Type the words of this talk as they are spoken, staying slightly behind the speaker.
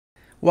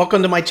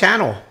Welcome to my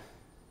channel.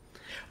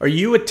 Are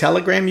you a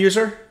Telegram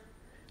user?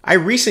 I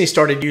recently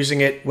started using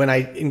it when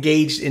I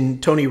engaged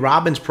in Tony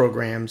Robbins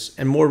programs,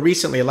 and more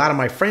recently a lot of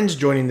my friends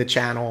joining the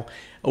channel,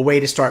 a way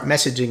to start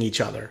messaging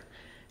each other,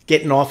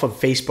 getting off of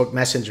Facebook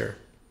Messenger.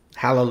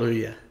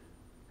 Hallelujah.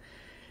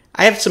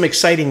 I have some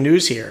exciting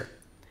news here.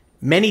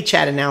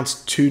 ManyChat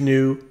announced 2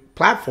 new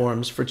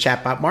platforms for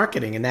chatbot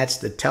marketing, and that's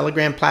the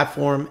Telegram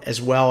platform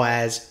as well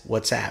as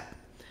WhatsApp.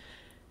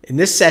 In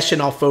this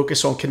session, I'll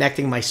focus on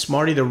connecting my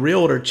Smarty the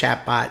Realtor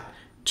chatbot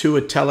to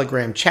a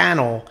Telegram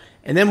channel,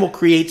 and then we'll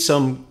create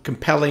some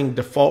compelling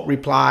default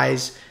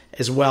replies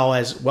as well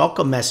as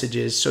welcome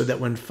messages so that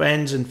when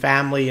friends and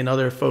family and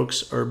other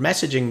folks are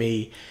messaging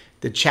me,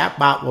 the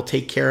chatbot will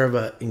take care of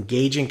an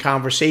engaging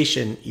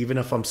conversation even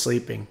if I'm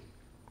sleeping.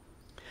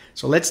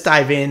 So let's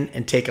dive in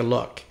and take a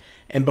look.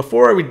 And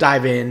before we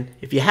dive in,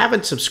 if you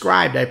haven't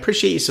subscribed, I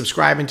appreciate you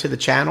subscribing to the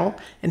channel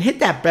and hit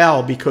that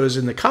bell, because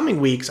in the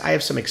coming weeks, I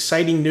have some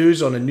exciting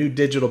news on a new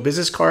digital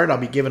business card I'll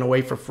be giving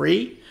away for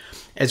free,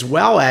 as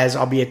well as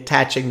I'll be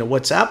attaching the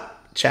WhatsApp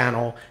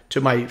channel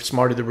to my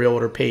Smarty the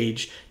Realtor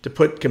page to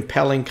put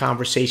compelling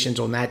conversations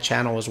on that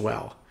channel as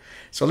well.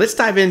 So let's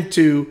dive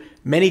into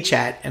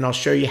ManyChat and I'll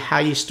show you how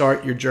you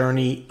start your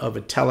journey of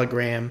a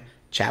Telegram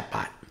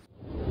chatbot.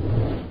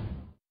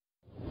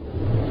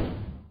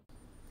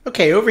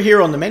 Okay, over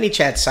here on the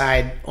ManyChat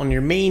side, on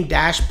your main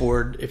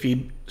dashboard, if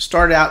you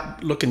start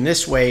out looking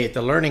this way at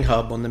the Learning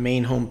Hub on the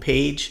main home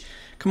page,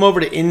 come over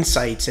to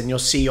Insights and you'll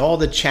see all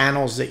the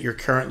channels that you're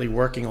currently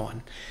working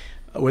on.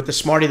 With the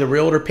Smarty the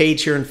Realtor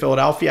page here in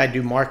Philadelphia, I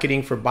do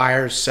marketing for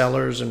buyers,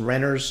 sellers, and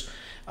renters.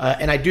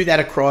 And I do that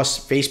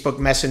across Facebook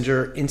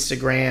Messenger,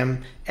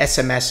 Instagram,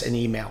 SMS, and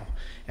email.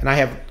 And I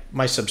have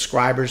my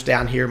subscribers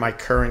down here, my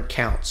current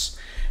counts.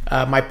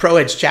 My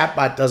ProEdge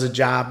chatbot does a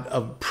job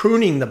of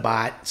pruning the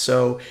bot.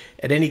 So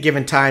at any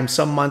given time,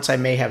 some months I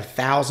may have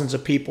thousands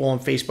of people on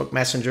Facebook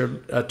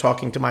Messenger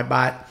talking to my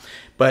bot.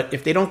 But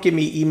if they don't give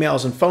me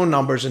emails and phone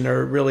numbers and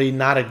they're really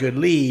not a good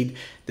lead,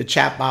 the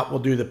chatbot will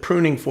do the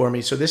pruning for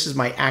me. So this is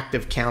my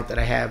active count that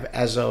I have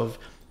as of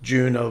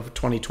June of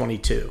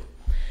 2022.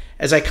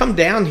 As I come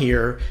down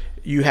here,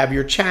 you have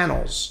your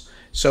channels.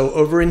 So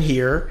over in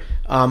here,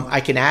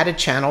 I can add a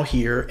channel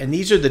here, and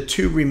these are the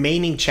 2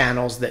 remaining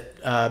channels that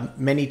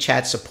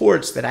ManyChat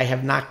supports that I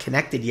have not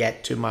connected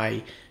yet to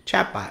my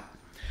chatbot.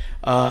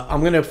 I'm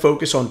going to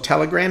focus on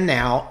Telegram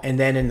now, and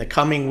then in the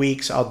coming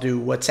weeks I'll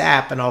do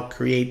WhatsApp, and I'll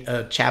create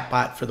a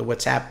chatbot for the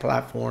WhatsApp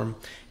platform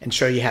and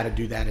show you how to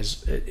do that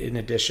as in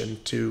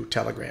addition to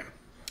Telegram.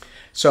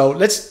 So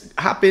let's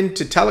hop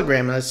into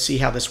Telegram and let's see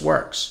how this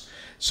works.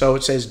 So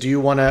it says, do you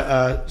want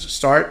to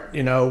start,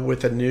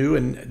 with a new,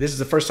 and this is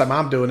the first time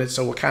I'm doing it,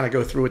 so we'll kind of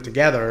go through it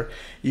together.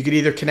 You could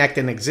either connect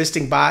an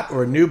existing bot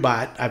or a new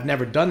bot. I've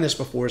never done this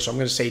before, so I'm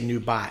going to say new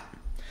bot.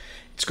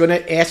 It's going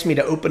to ask me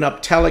to open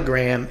up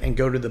Telegram and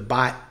go to the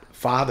bot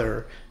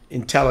father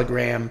in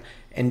Telegram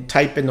and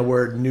type in the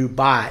word new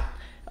bot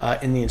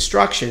in the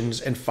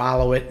instructions and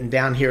follow it. And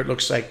down here, it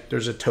looks like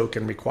there's a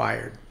token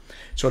required.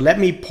 So let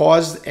me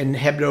pause and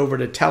head over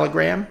to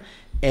Telegram.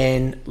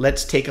 And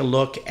let's take a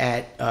look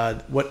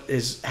at what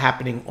is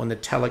happening on the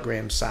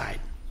Telegram side.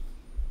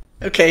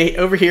 Okay,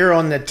 over here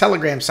on the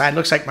Telegram side,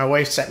 looks like my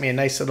wife sent me a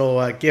nice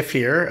little GIF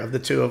here of the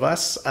 2 of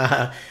us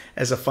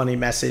as a funny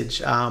message.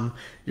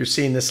 You're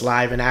seeing this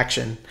live in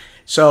action.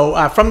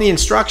 So from the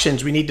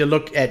instructions, we need to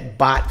look at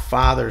bot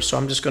father. So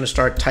I'm just going to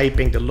start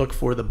typing to look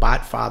for the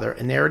bot father,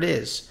 and there it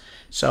is.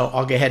 So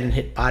I'll go ahead and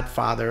hit bot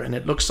father, and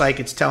it looks like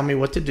it's telling me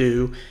what to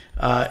do.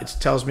 It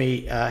tells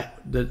me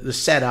the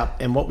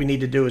setup, and what we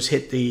need to do is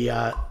hit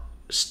the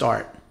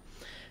start.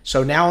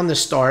 So now on the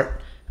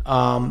start,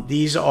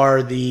 these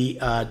are the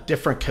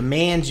different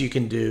commands you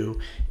can do.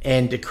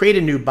 And to create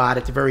a new bot,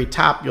 at the very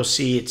top, you'll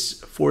see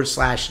it's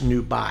 /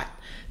 new bot.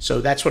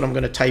 So that's what I'm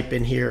going to type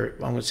in here.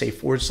 I'm going to say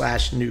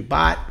 / new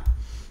bot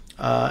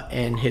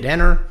and hit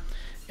enter.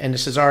 And it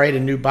says, all right, a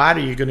new bot. Are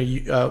you going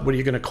to what are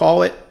you going to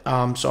call it?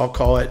 So I'll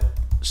call it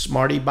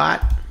Smarty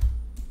bot.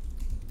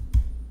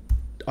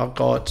 I'll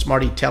call it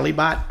Smarty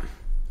Telebot.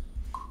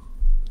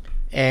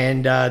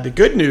 And the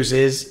good news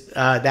is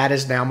that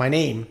is now my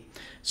name.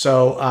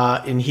 So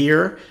in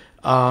here,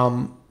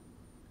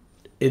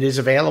 it is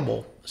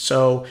available.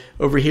 So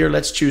over here,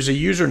 let's choose a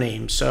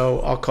username. So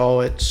I'll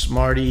call it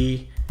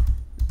Smarty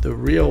the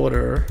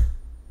Realtor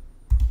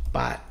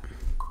bot.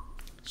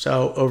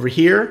 So over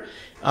here,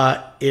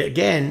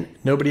 again,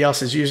 nobody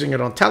else is using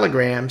it on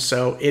Telegram,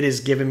 so it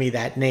is giving me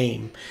that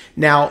name.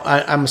 Now,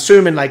 I'm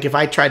assuming like if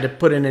I tried to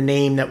put in a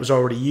name that was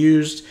already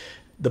used,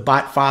 the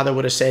bot father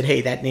would have said, hey,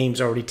 that name's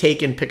already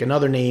taken, pick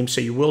another name, so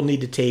you will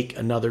need to take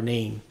another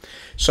name.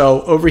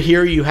 So over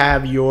here you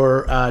have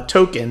your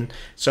token.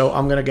 So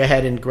I'm going to go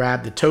ahead and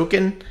grab the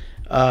token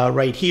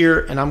right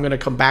here, and I'm going to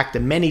come back to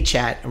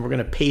ManyChat, and we're going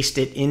to paste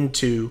it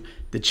into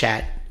the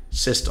chat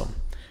system.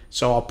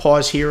 So I'll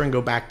pause here and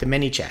go back to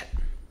ManyChat.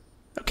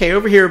 Okay,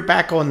 over here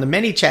back on the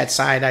ManyChat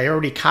side, I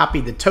already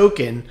copied the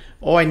token.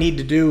 All I need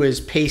to do is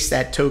paste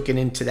that token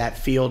into that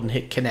field and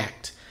hit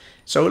connect.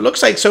 So it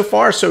looks like so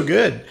far so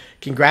good.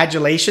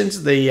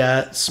 Congratulations,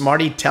 the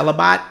Smarty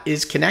telebot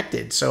is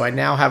connected. So I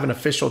now have an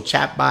official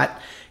chatbot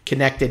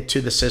connected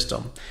to the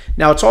system.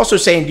 Now it's also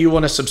saying, do you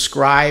want to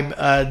subscribe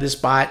this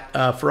bot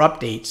for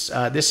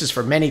updates? This is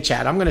for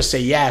ManyChat. I'm going to say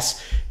yes,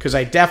 because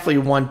I definitely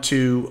want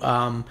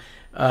to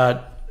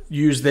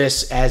use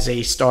this as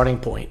a starting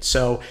point.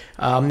 So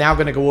I'm now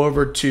going to go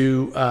over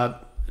to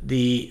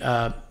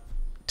the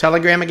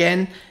Telegram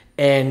again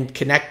and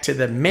connect to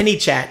the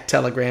ManyChat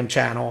Telegram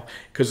channel,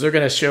 because they're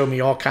going to show me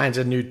all kinds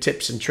of new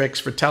tips and tricks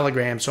for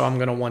Telegram. So I'm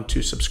going to want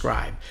to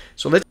subscribe.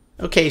 So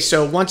okay,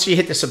 so once you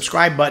hit the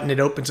subscribe button, it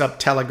opens up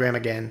Telegram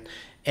again.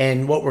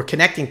 And what we're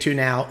connecting to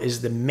now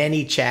is the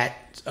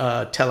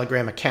ManyChat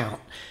Telegram account.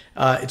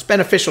 It's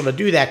beneficial to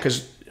do that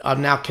because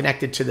I'm now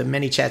connected to the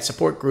ManyChat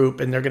support group,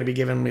 and they're going to be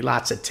giving me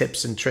lots of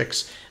tips and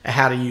tricks on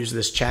how to use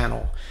this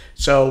channel.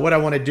 So what I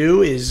want to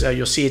do is,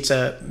 you'll see it's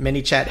a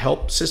ManyChat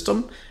help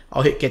system.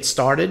 I'll hit get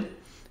started.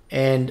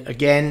 And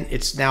again,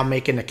 it's now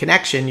making a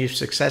connection. You've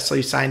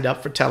successfully signed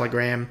up for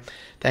Telegram.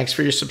 Thanks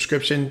for your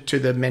subscription to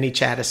the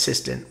ManyChat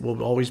assistant.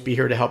 We'll always be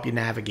here to help you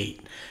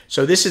navigate.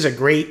 So this is a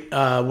great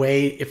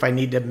way if I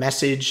need to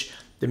message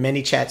the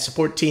ManyChat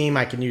support team.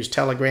 I can use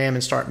Telegram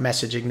and start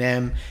messaging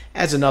them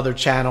as another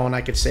channel. And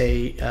I could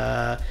say,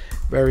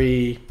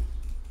 very,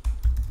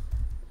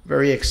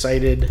 very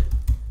excited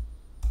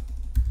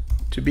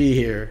to be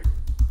here,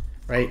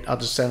 right? I'll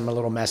just send them a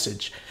little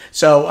message.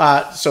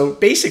 So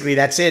basically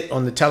that's it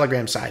on the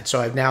Telegram side.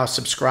 So I've now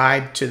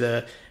subscribed to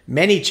the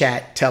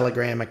ManyChat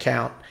Telegram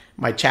account.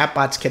 My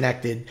chatbot's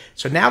connected.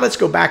 So now let's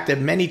go back to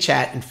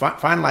ManyChat and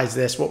finalize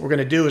this. What we're going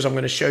to do is I'm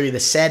going to show you the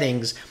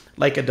settings,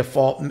 like a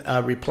default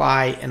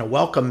reply and a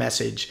welcome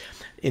message.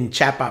 In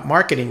chatbot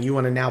marketing, you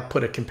want to now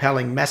put a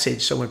compelling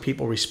message so when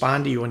people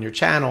respond to you on your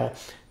channel,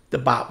 the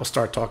bot will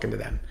start talking to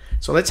them.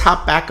 So let's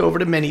hop back over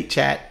to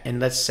ManyChat and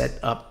let's set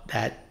up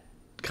that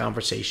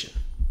conversation.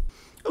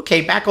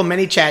 Okay, back on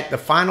ManyChat, the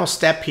final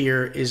step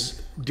here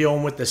is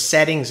dealing with the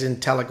settings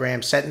in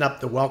Telegram, setting up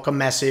the welcome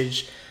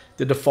message,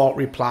 the default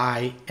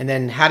reply, and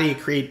then how do you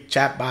create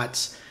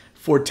chatbots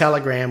for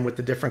Telegram with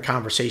the different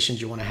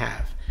conversations you want to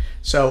have.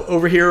 So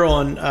over here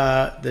on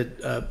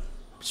the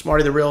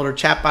Smarty the Realtor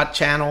chatbot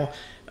channel,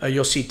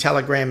 you'll see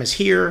Telegram is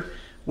here.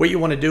 What you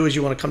want to do is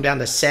you want to come down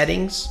to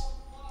settings.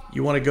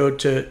 You want to go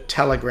to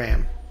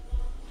Telegram.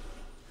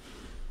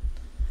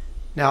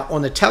 Now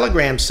on the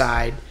Telegram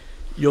side,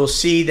 you'll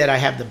see that I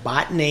have the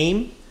bot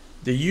name,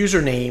 the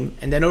username,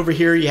 and then over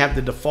here you have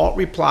the default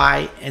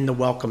reply and the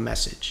welcome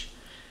message.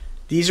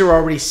 These are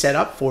already set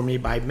up for me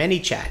by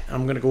ManyChat.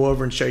 I'm going to go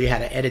over and show you how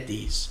to edit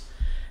these.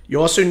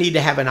 You also need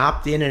to have an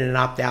opt-in and an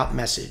opt-out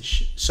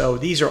message. So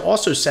these are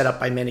also set up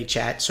by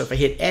ManyChat. So if I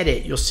hit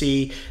edit, you'll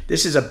see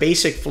this is a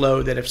basic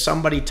flow that if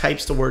somebody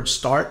types the word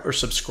start or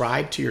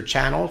subscribe to your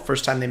channel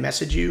first time they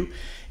message you,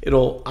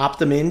 it'll opt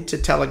them into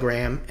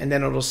Telegram and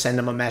then it'll send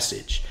them a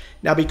message.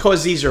 Now,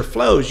 because these are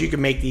flows, you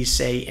can make these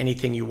say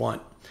anything you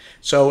want.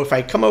 So if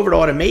I come over to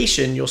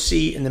automation, you'll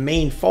see in the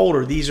main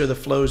folder, these are the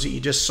flows that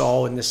you just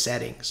saw in the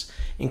settings,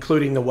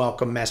 including the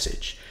welcome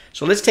message.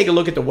 So let's take a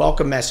look at the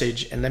welcome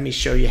message and let me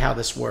show you how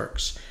this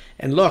works.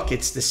 And look,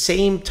 it's the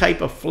same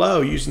type of flow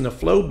using the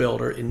flow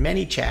builder in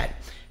ManyChat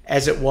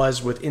as it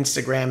was with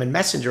Instagram and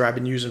Messenger I've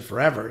been using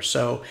forever.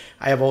 So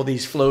I have all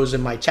these flows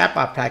in my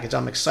chatbot package.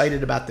 I'm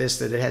excited about this,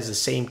 that it has the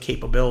same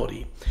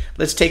capability.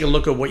 Let's take a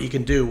look at what you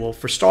can do. Well,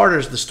 for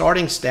starters, the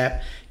starting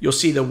step, you'll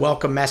see the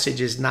welcome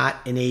message is not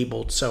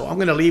enabled. So I'm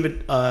going to leave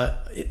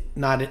it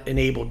not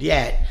enabled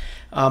yet.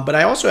 But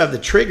I also have the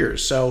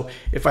triggers. So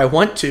if I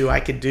want to,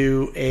 I could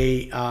do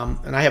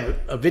and I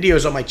have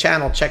videos on my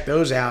channel, check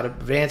those out,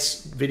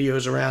 advanced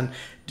videos around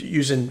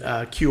using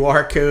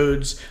QR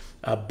codes,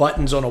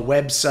 buttons on a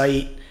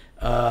website,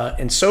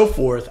 and so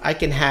forth. I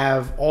can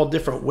have all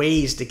different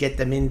ways to get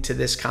them into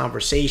this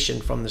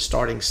conversation from the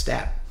starting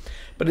step.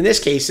 But in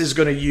this case, this is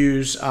going to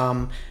use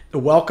the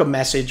welcome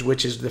message,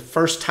 which is the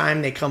first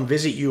time they come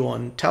visit you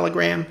on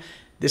Telegram.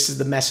 This is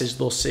the message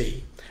they'll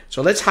see.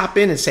 So let's hop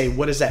in and say,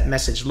 what does that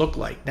message look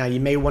like? Now you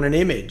may want an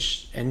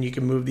image and you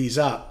can move these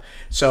up.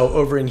 So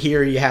over in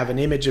here, you have an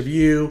image of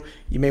you.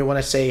 You may want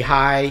to say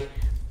hi.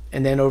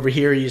 And then over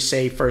here, you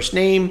say first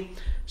name.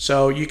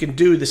 So you can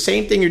do the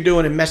same thing you're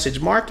doing in message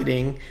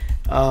marketing.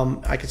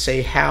 I could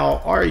say,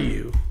 how are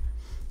you?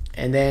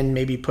 And then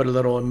maybe put a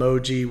little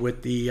emoji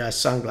with the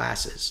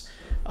sunglasses.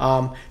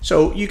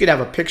 So you could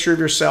have a picture of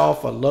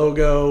yourself, a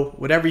logo,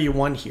 whatever you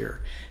want here.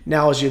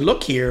 Now, as you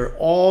look here,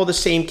 all the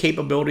same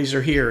capabilities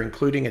are here,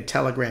 including a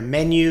Telegram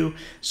menu.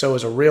 So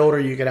as a realtor,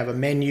 you could have a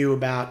menu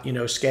about,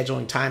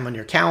 scheduling time on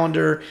your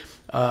calendar,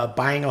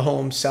 buying a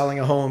home, selling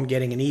a home,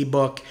 getting an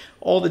ebook,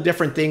 all the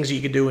different things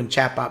you could do in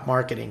chatbot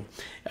marketing.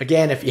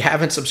 Again, if you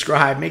haven't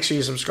subscribed, make sure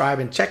you subscribe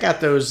and check out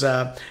those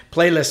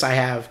playlists I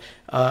have.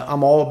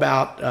 I'm all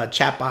about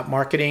chatbot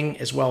marketing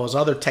as well as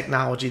other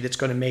technology that's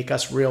going to make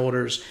us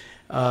realtors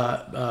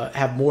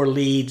have more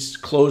leads,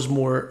 close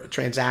more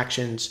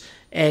transactions,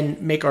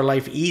 and make our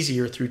life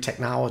easier through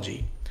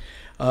technology.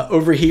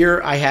 Over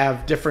here, I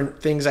have different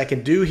things I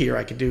can do here.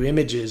 I can do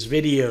images,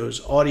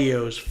 videos,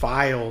 audios,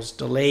 files,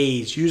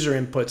 delays, user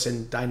inputs,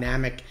 and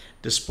dynamic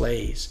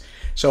displays.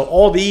 So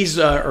all these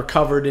are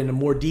covered in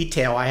more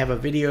detail. I have a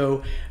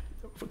video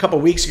a couple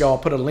of weeks ago. I'll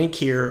put a link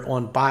here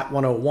on Bot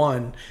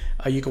 101.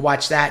 You can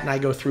watch that, and I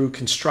go through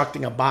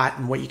constructing a bot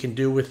and what you can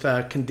do with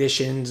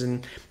conditions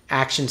and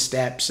action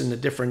steps and the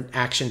different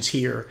actions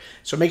here.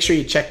 So make sure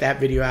you check that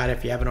video out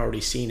if you haven't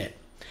already seen it.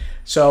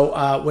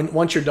 So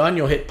once you're done,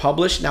 you'll hit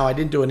publish. Now I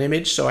didn't do an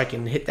image, so I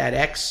can hit that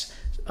X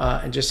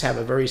and just have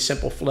a very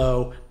simple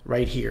flow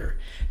right here.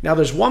 Now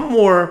there's one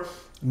more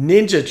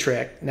ninja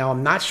trick. Now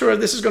I'm not sure if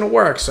this is going to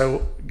work,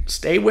 so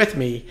stay with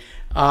me.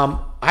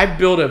 I've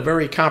built a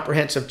very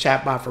comprehensive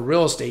chatbot for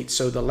real estate,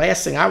 so the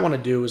last thing I want to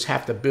do is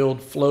have to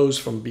build flows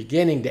from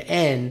beginning to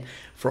end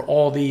for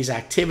all these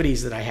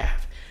activities that I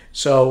have.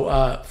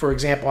 So for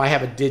example, I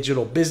have a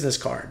digital business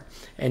card.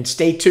 And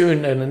stay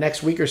tuned, in the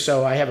next week or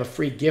so, I have a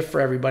free gift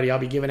for everybody. I'll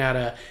be giving out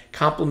a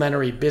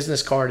complimentary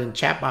business card in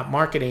chatbot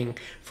marketing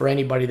for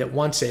anybody that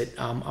wants it.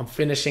 I'm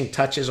finishing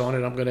touches on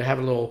it. I'm going to have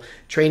a little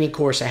training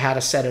course of how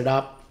to set it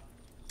up.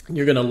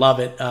 You're going to love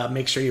it.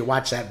 Make sure you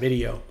watch that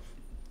video.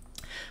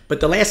 But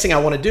the last thing I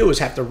want to do is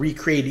have to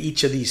recreate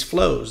each of these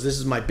flows. This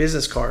is my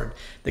business card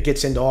that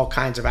gets into all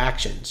kinds of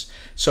actions.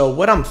 So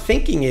what I'm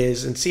thinking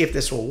is, and see if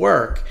this will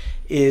work,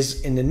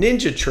 is in the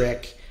ninja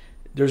trick,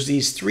 there's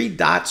these 3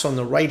 dots on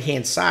the right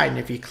hand side, and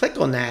if you click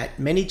on that,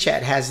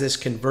 ManyChat has this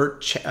convert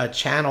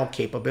channel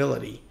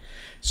capability.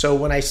 So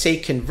when I say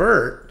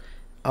convert,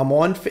 I'm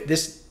on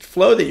this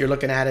flow that you're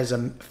looking at is a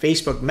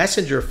Facebook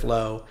Messenger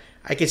flow.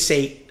 I could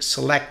say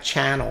select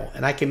channel,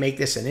 and I can make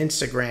this an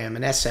Instagram,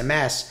 an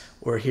SMS,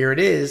 or here it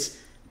is,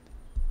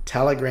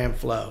 Telegram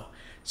flow.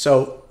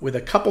 So with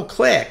a couple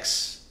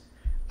clicks,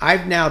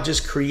 I've now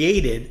just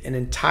created an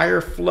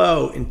entire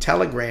flow in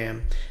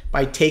Telegram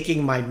by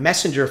taking my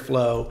Messenger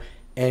flow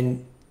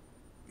and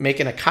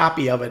making a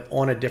copy of it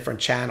on a different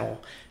channel.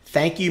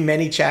 Thank you,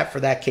 ManyChat, for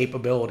that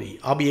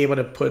capability. I'll be able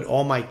to put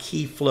all my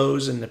key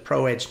flows in the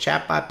ProEdge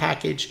chatbot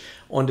package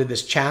onto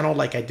this channel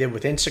like I did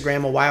with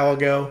Instagram a while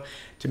ago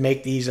to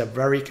make these a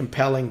very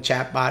compelling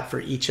chatbot for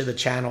each of the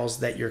channels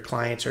that your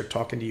clients are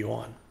talking to you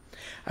on.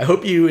 I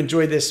hope you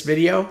enjoyed this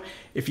video.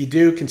 If you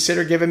do,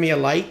 consider giving me a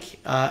like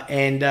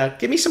and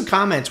give me some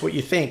comments what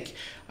you think.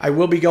 I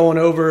will be going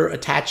over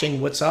attaching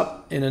What's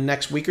Up in the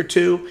next week or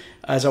two,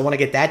 as I want to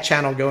get that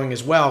channel going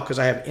as well, because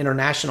I have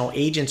international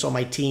agents on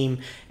my team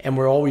and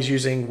we're always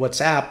using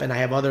WhatsApp, and I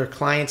have other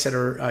clients that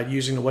are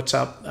using the What's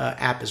Up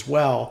app as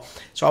well.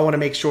 So I want to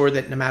make sure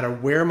that no matter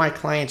where my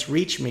clients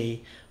reach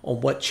me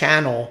on what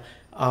channel,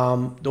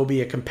 there'll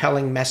be a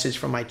compelling message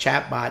from my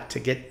chatbot to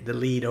get the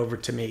lead over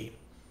to me.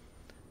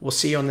 We'll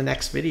see you on the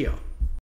next video.